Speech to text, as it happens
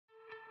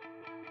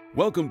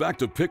Welcome back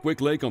to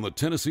Pickwick Lake on the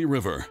Tennessee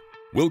River.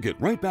 We'll get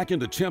right back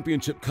into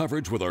championship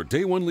coverage with our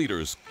Day 1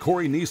 leaders,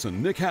 Corey Neese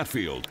and Nick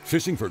Hatfield,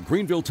 fishing for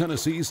Greenville,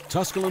 Tennessee's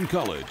Tusculum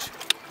College.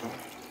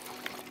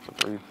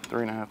 It's a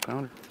three and a half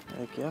pounder.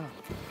 Heck yeah.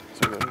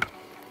 So good.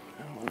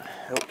 That one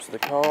helps the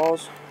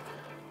cause.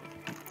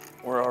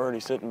 We're already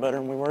sitting better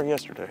than we were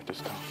yesterday at this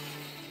time.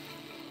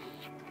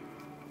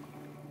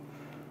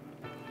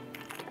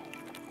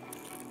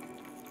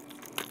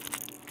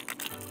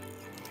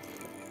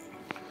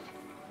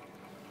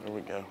 There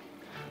we go.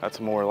 That's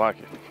more like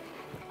it.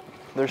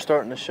 They're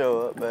starting to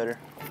show up better.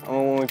 I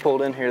mean, when we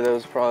pulled in here, there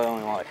was probably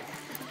only like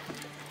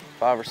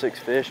 5 or 6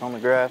 fish on the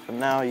graph, and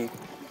now you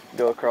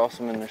go across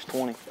them and there's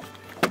 20.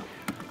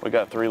 We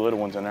got 3 little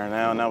ones in there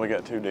now, and now we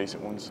got 2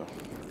 decent ones. So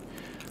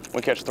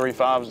we catch 3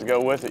 5s to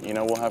go with it, you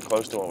know, we'll have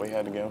close to what we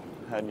had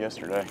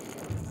yesterday.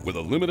 With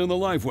a limit in the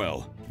live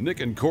well,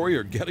 Nick and Corey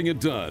are getting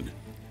it done.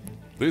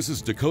 This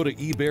is Dakota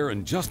Ebear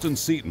and Justin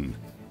Seaton.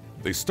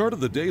 They started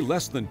the day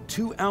less than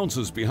 2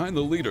 ounces behind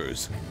the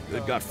leaders.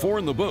 They've got 4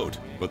 in the boat,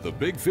 but the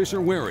big fish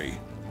are wary.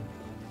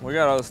 We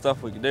got other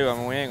stuff we can do. I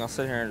mean, we ain't gonna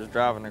sit here and just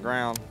drive in the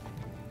ground.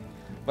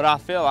 But I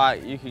feel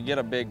like you could get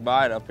a big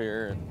bite up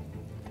here,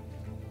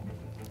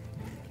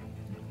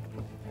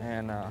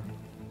 and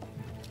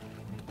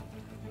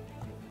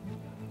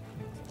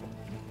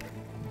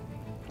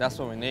that's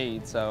what we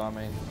need. So I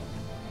mean,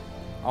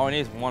 all we need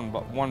is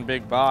one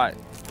big bite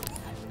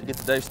to get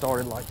the day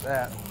started like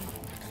that.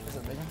 Is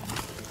it big one?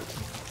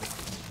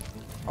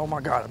 Oh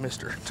my God, I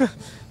missed her.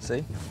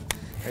 See,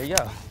 there you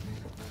go.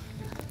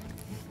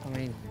 I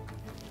mean,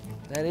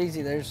 that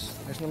easy. There's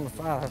number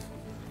 5.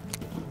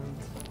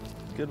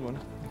 Good one.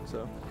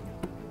 So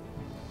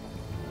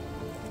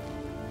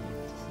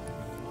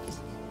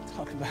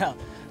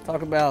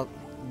Talk about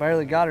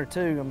barely got her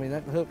too. I mean,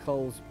 that hook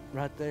hole's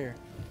right there.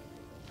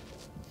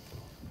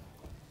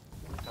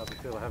 How's it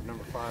feel to have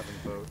number 5 in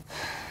the boat?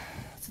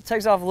 It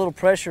takes off a little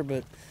pressure,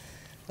 but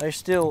they're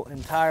still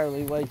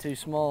entirely way too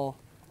small.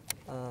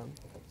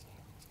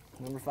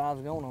 Number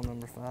 5's going on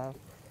number 5.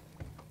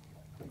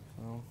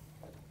 So.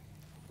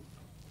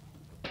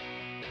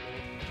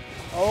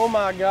 Oh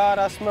my God,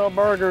 I smell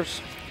burgers.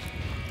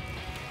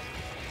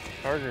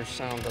 burgers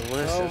sound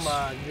delicious. Oh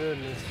my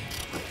goodness.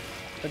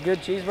 A good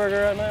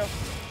cheeseburger right now?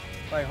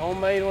 Like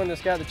homemade one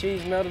that's got the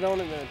cheese melted on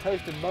it and a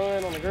toasted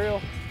bun on the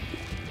grill.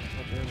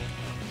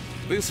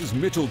 This is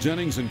Mitchell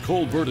Jennings and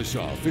Cole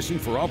Burdishaw fishing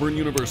for Auburn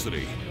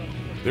University.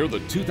 They're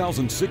the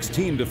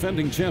 2016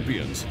 defending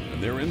champions,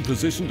 and they're in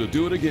position to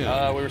do it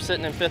again. We were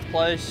sitting in 5th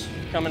place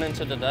coming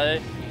into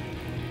today,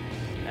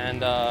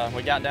 and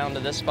we got down to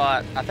this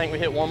spot. I think we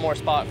hit one more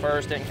spot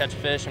first, didn't catch a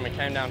fish, and we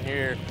came down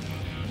here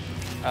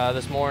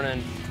this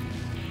morning.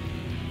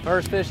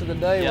 First fish of the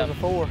day was a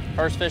 4.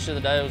 First fish of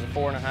the day was a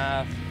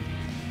 4.5,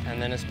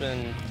 and then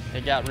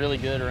it got really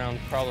good around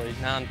probably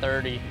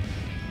 9:30.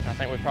 I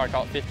think we probably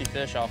caught 50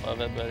 fish off of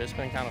it, but it's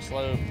been kind of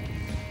slow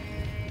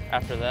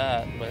after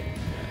that. But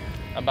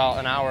about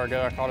an hour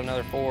ago, I caught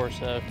another 4,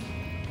 so.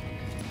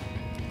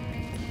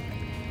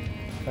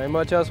 Ain't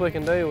much else we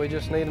can do. We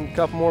just need a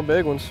couple more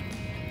big ones.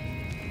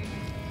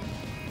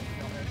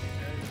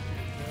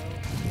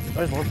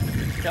 There's one.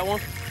 Got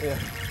one? Yeah,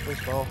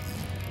 he's small.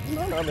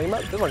 No, he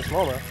might feel like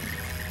smallmouth.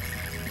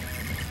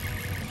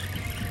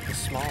 The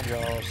small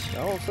jaws. I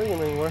don't see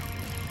him anywhere.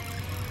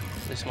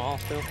 Is he small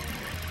still?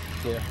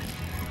 Yeah.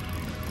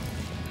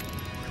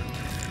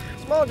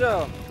 Small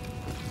jaw.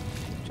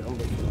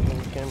 Jumbo on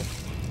the camera.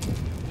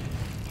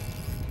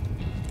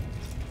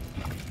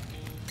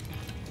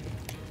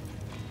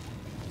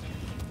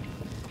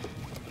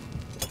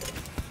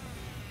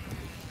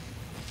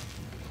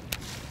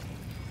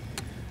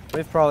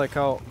 We've probably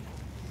caught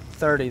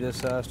 30 this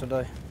size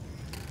today.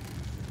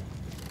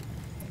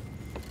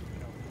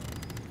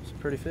 It's a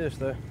pretty fish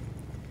though.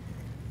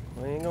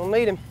 We ain't gonna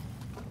need him.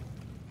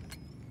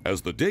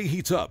 As the day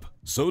heats up,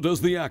 so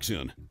does the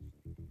action.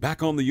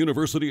 Back on the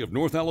University of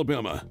North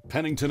Alabama,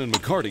 Pennington and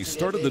McCarty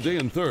started the day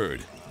in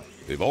 3rd.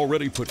 They've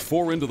already put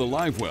 4 into the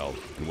live well,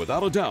 and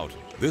without a doubt,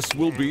 this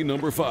will be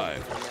number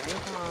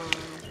 5.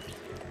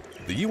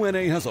 The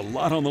UNA has a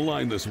lot on the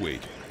line this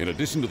week. In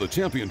addition to the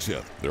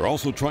championship, they're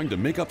also trying to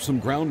make up some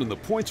ground in the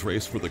points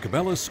race for the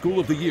Cabela's School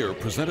of the Year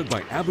presented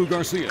by Abu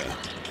Garcia.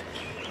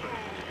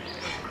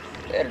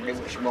 Better do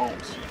what she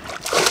wants.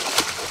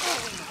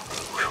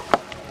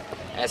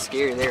 That's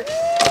scary there.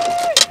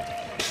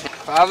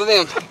 5 of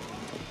them.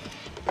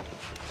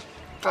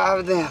 5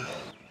 of them.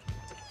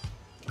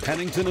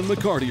 Pennington and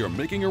McCarty are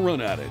making a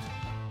run at it.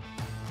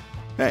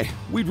 Hey,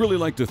 we'd really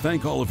like to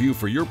thank all of you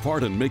for your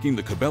part in making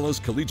the Cabela's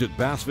Collegiate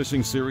Bass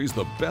Fishing Series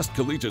the best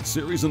collegiate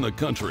series in the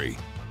country.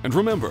 And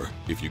remember,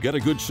 if you get a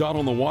good shot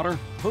on the water,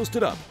 post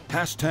it up.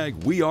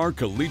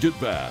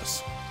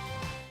 #WeAreCollegiateBass.